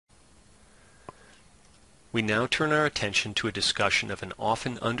We now turn our attention to a discussion of an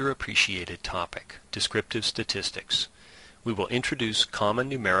often underappreciated topic, descriptive statistics. We will introduce common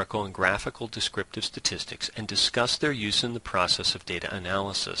numerical and graphical descriptive statistics and discuss their use in the process of data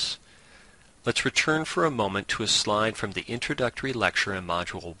analysis. Let's return for a moment to a slide from the introductory lecture in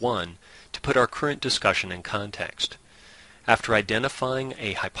Module 1 to put our current discussion in context. After identifying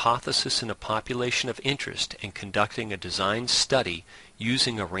a hypothesis in a population of interest and conducting a design study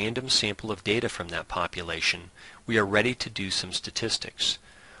using a random sample of data from that population, we are ready to do some statistics.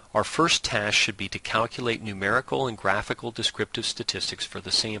 Our first task should be to calculate numerical and graphical descriptive statistics for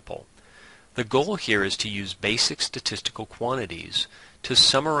the sample. The goal here is to use basic statistical quantities to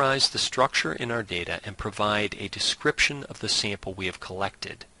summarize the structure in our data and provide a description of the sample we have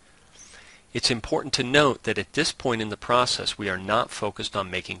collected. It's important to note that at this point in the process we are not focused on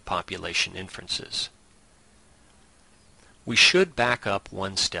making population inferences. We should back up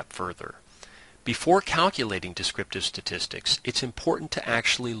one step further. Before calculating descriptive statistics, it's important to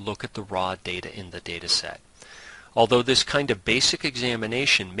actually look at the raw data in the dataset. Although this kind of basic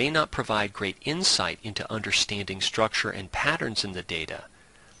examination may not provide great insight into understanding structure and patterns in the data,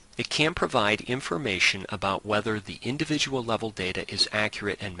 it can provide information about whether the individual level data is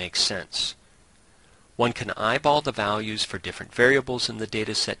accurate and makes sense. One can eyeball the values for different variables in the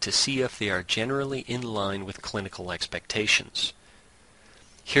dataset to see if they are generally in line with clinical expectations.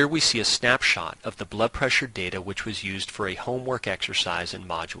 Here we see a snapshot of the blood pressure data which was used for a homework exercise in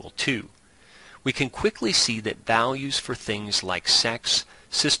Module 2. We can quickly see that values for things like sex,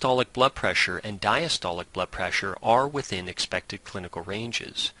 systolic blood pressure, and diastolic blood pressure are within expected clinical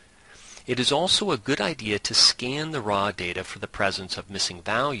ranges. It is also a good idea to scan the raw data for the presence of missing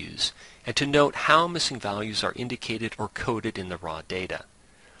values and to note how missing values are indicated or coded in the raw data.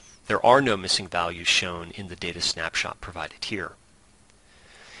 There are no missing values shown in the data snapshot provided here.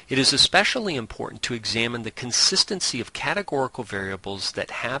 It is especially important to examine the consistency of categorical variables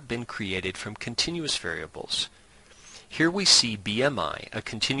that have been created from continuous variables. Here we see BMI, a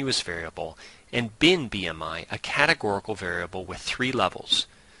continuous variable, and bin BMI, a categorical variable with 3 levels,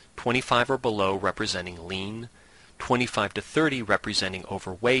 25 or below representing lean, 25 to 30 representing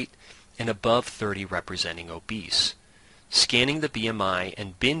overweight, and above 30 representing obese. Scanning the BMI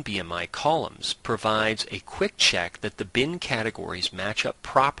and bin BMI columns provides a quick check that the bin categories match up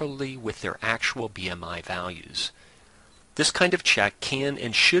properly with their actual BMI values. This kind of check can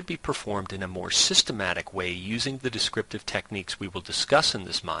and should be performed in a more systematic way using the descriptive techniques we will discuss in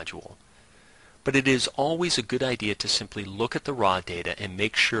this module. But it is always a good idea to simply look at the raw data and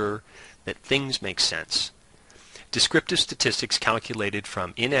make sure that things make sense. Descriptive statistics calculated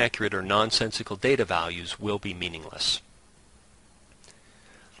from inaccurate or nonsensical data values will be meaningless.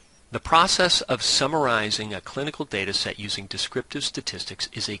 The process of summarizing a clinical data set using descriptive statistics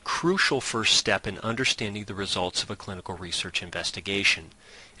is a crucial first step in understanding the results of a clinical research investigation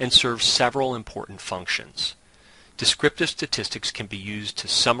and serves several important functions. Descriptive statistics can be used to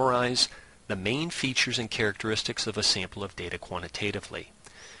summarize the main features and characteristics of a sample of data quantitatively.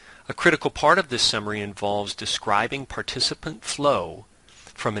 A critical part of this summary involves describing participant flow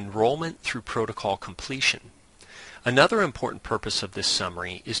from enrollment through protocol completion. Another important purpose of this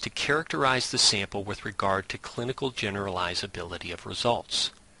summary is to characterize the sample with regard to clinical generalizability of results.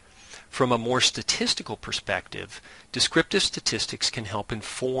 From a more statistical perspective, descriptive statistics can help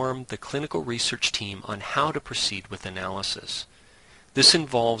inform the clinical research team on how to proceed with analysis. This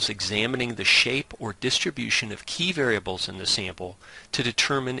involves examining the shape or distribution of key variables in the sample to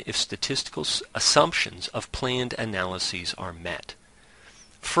determine if statistical assumptions of planned analyses are met.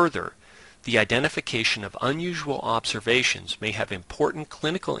 Further, the identification of unusual observations may have important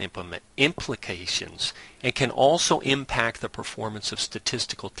clinical implications and can also impact the performance of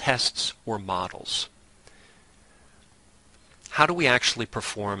statistical tests or models. How do we actually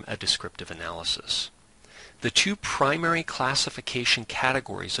perform a descriptive analysis? The two primary classification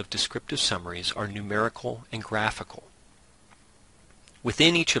categories of descriptive summaries are numerical and graphical.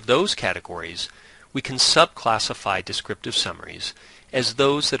 Within each of those categories, we can subclassify descriptive summaries as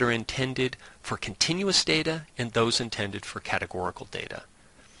those that are intended for continuous data and those intended for categorical data.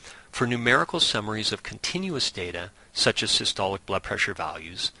 For numerical summaries of continuous data, such as systolic blood pressure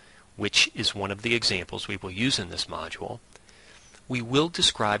values, which is one of the examples we will use in this module, we will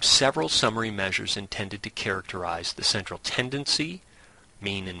describe several summary measures intended to characterize the central tendency,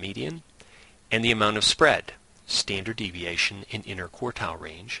 mean and median, and the amount of spread, standard deviation in inner quartile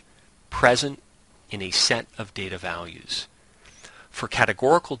range, present in a set of data values. For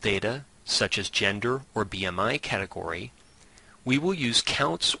categorical data, such as gender or BMI category, we will use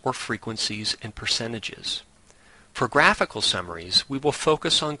counts or frequencies and percentages. For graphical summaries, we will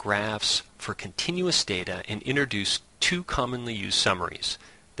focus on graphs for continuous data and introduce two commonly used summaries,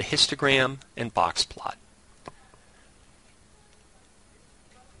 the histogram and box plot.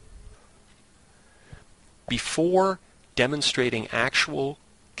 Before demonstrating actual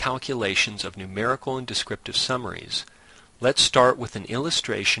calculations of numerical and descriptive summaries, let's start with an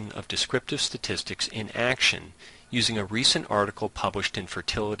illustration of descriptive statistics in action using a recent article published in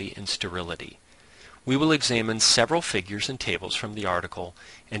Fertility and Sterility. We will examine several figures and tables from the article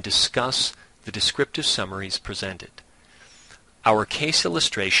and discuss the descriptive summaries presented. Our case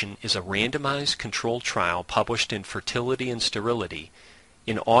illustration is a randomized controlled trial published in Fertility and Sterility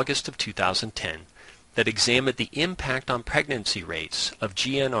in August of 2010 that examined the impact on pregnancy rates of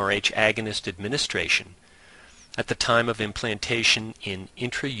GnRH agonist administration at the time of implantation in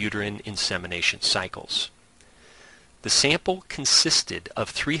intrauterine insemination cycles. The sample consisted of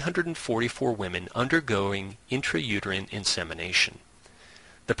 344 women undergoing intrauterine insemination.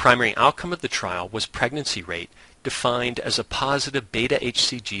 The primary outcome of the trial was pregnancy rate defined as a positive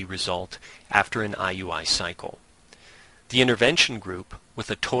beta-HCG result after an IUI cycle. The intervention group,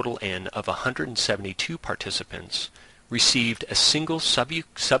 with a total N of 172 participants, received a single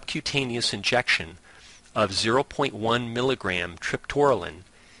subcutaneous injection of 0.1 milligram triptorelin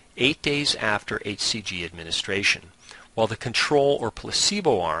 8 days after HCG administration, while the control or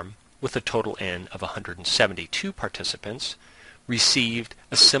placebo arm, with a total N of 172 participants, received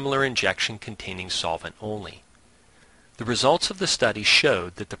a similar injection containing solvent only. The results of the study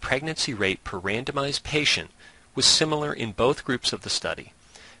showed that the pregnancy rate per randomized patient was similar in both groups of the study,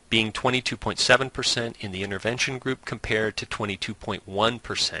 being 22.7% in the intervention group compared to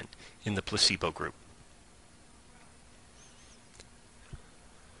 22.1% in the placebo group.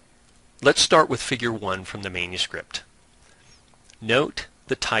 Let's start with Figure 1 from the manuscript. Note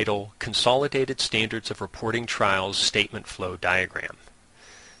the title, Consolidated Standards of Reporting Trials Statement Flow Diagram.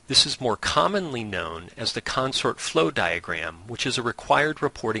 This is more commonly known as the CONSORT flow diagram, which is a required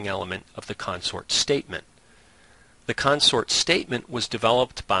reporting element of the CONSORT statement. The CONSORT statement was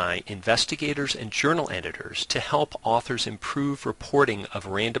developed by investigators and journal editors to help authors improve reporting of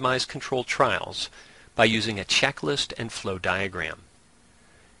randomized controlled trials by using a checklist and flow diagram.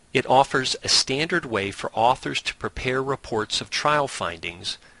 It offers a standard way for authors to prepare reports of trial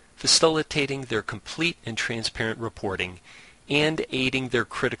findings, facilitating their complete and transparent reporting and aiding their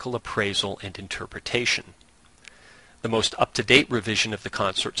critical appraisal and interpretation. The most up-to-date revision of the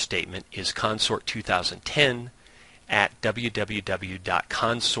CONSORT statement is CONSORT 2010 at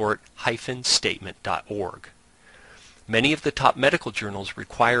www.consort-statement.org. Many of the top medical journals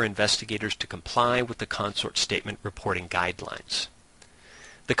require investigators to comply with the CONSORT statement reporting guidelines.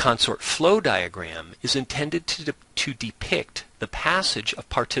 The CONSORT flow diagram is intended to depict the passage of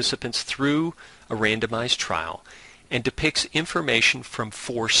participants through a randomized trial and depicts information from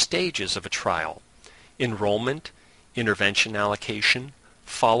 4 stages of a trial: enrollment, intervention allocation,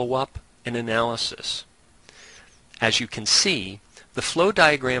 follow-up, and analysis. As you can see, the flow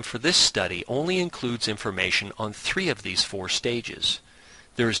diagram for this study only includes information on 3 of these 4 stages.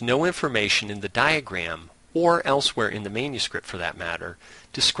 There is no information in the diagram, or elsewhere in the manuscript for that matter,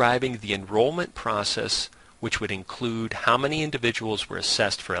 describing the enrollment process, which would include how many individuals were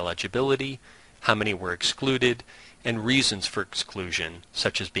assessed for eligibility, how many were excluded, and reasons for exclusion,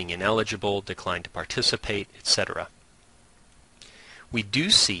 such as being ineligible, declined to participate, etc. We do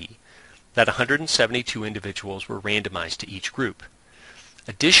see that 172 individuals were randomized to each group.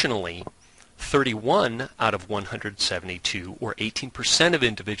 Additionally, 31 out of 172, or 18% of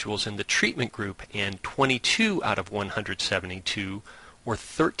individuals in the treatment group, and 22 out of 172, or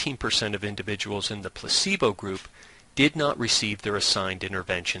 13% of individuals in the placebo group, did not receive their assigned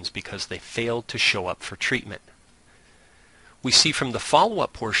interventions because they failed to show up for treatment. We see from the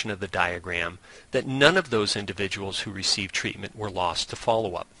follow-up portion of the diagram that none of those individuals who received treatment were lost to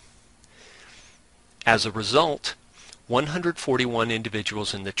follow-up. As a result, 141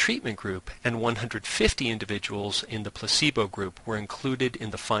 individuals in the treatment group and 150 individuals in the placebo group were included in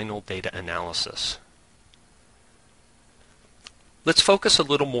the final data analysis. Let's focus a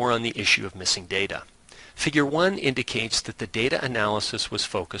little more on the issue of missing data. Figure 1 indicates that the data analysis was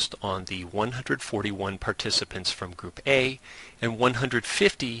focused on the 141 participants from Group A and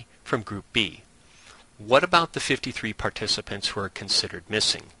 150 from Group B. What about the 53 participants who are considered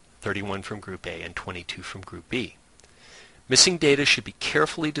missing, 31 from Group A and 22 from Group B? Missing data should be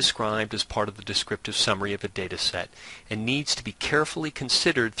carefully described as part of the descriptive summary of a data set and needs to be carefully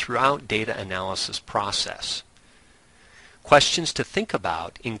considered throughout data analysis process. Questions to think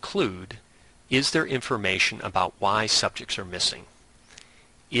about include: is there information about why subjects are missing?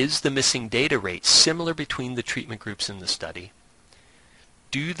 Is the missing data rate similar between the treatment groups in the study?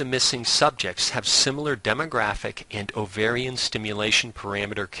 Do the missing subjects have similar demographic and ovarian stimulation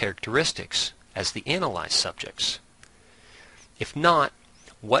parameter characteristics as the analyzed subjects? If not,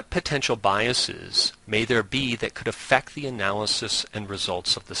 what potential biases may there be that could affect the analysis and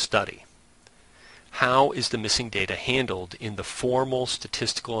results of the study? How is the missing data handled in the formal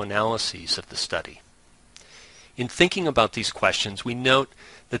statistical analyses of the study? In thinking about these questions, we note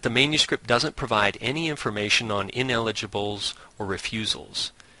that the manuscript doesn't provide any information on ineligibles or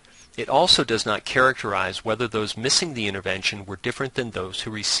refusals. It also does not characterize whether those missing the intervention were different than those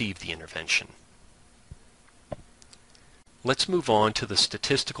who received the intervention. Let's move on to the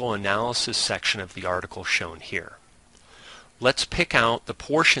statistical analysis section of the article shown here. Let's pick out the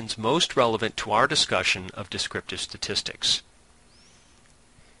portions most relevant to our discussion of descriptive statistics.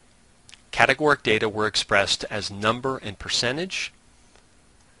 Categoric data were expressed as number and percentage,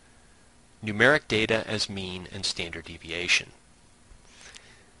 numeric data as mean and standard deviation.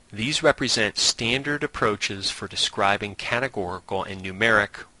 These represent standard approaches for describing categorical and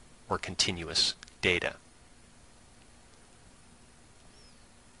numeric or continuous data.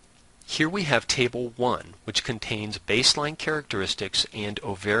 Here we have Table 1, which contains baseline characteristics and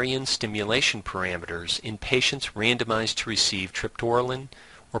ovarian stimulation parameters in patients randomized to receive triptorelin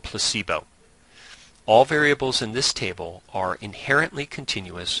or placebo. All variables in this table are inherently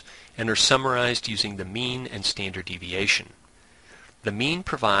continuous and are summarized using the mean and standard deviation. The mean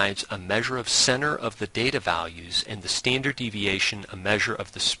provides a measure of center of the data values and the standard deviation a measure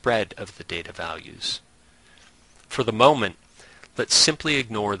of the spread of the data values. For the moment, let's simply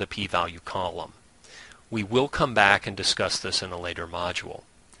ignore the p-value column. We will come back and discuss this in a later module.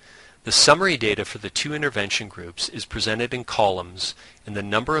 The summary data for the two intervention groups is presented in columns, and the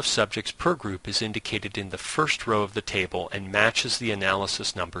number of subjects per group is indicated in the first row of the table and matches the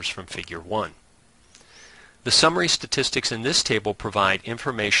analysis numbers from Figure 1. The summary statistics in this table provide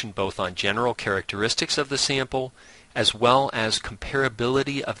information both on general characteristics of the sample as well as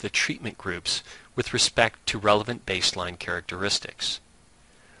comparability of the treatment groups with respect to relevant baseline characteristics.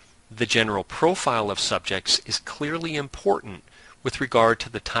 The general profile of subjects is clearly important with regard to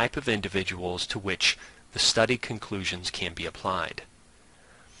the type of individuals to which the study conclusions can be applied.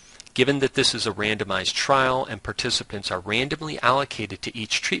 Given that this is a randomized trial and participants are randomly allocated to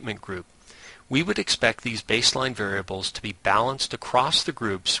each treatment group, we would expect these baseline variables to be balanced across the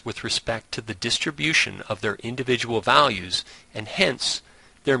groups with respect to the distribution of their individual values and hence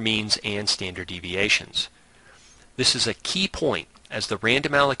their means and standard deviations. This is a key point as the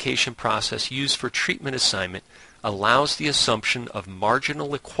random allocation process used for treatment assignment allows the assumption of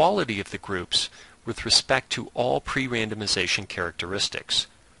marginal equality of the groups with respect to all pre-randomization characteristics.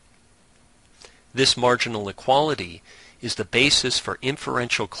 This marginal equality is the basis for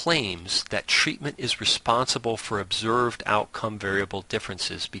inferential claims that treatment is responsible for observed outcome variable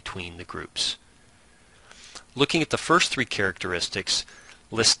differences between the groups. Looking at the first three characteristics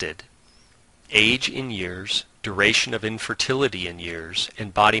listed, age in years, duration of infertility in years,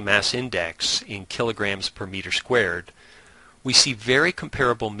 and body mass index in kilograms per meter squared, we see very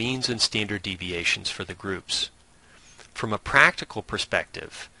comparable means and standard deviations for the groups. From a practical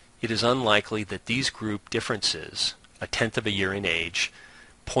perspective, it is unlikely that these group differences, a tenth of a year in age,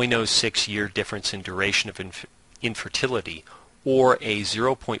 0.06 year difference in duration of infertility, or a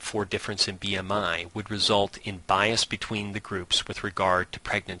 0.4 difference in BMI would result in bias between the groups with regard to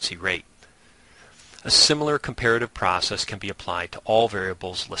pregnancy rate. A similar comparative process can be applied to all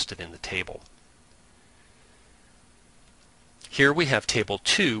variables listed in the table. Here we have Table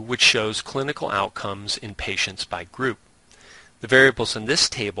 2, which shows clinical outcomes in patients by group. The variables in this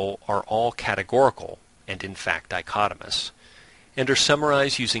table are all categorical, and in fact dichotomous, and are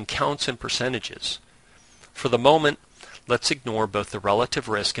summarized using counts and percentages. For the moment, let's ignore both the relative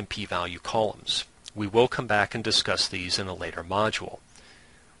risk and p-value columns. We will come back and discuss these in a later module.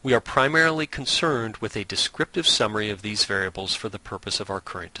 We are primarily concerned with a descriptive summary of these variables for the purpose of our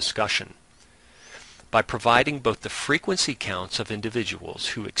current discussion. By providing both the frequency counts of individuals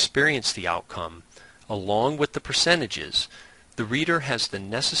who experience the outcome, along with the percentages, the reader has the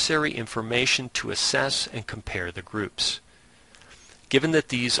necessary information to assess and compare the groups. Given that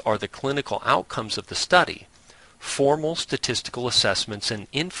these are the clinical outcomes of the study, formal statistical assessments and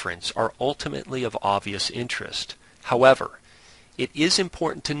inference are ultimately of obvious interest. However, it is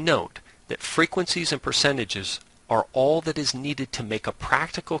important to note that frequencies and percentages are all that is needed to make a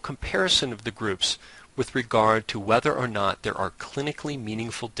practical comparison of the groups with regard to whether or not there are clinically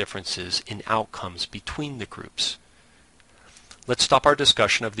meaningful differences in outcomes between the groups. Let's stop our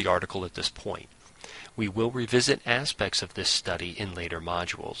discussion of the article at this point. We will revisit aspects of this study in later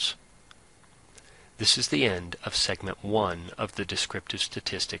modules. This is the end of segment 1 of the Descriptive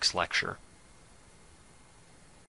Statistics lecture.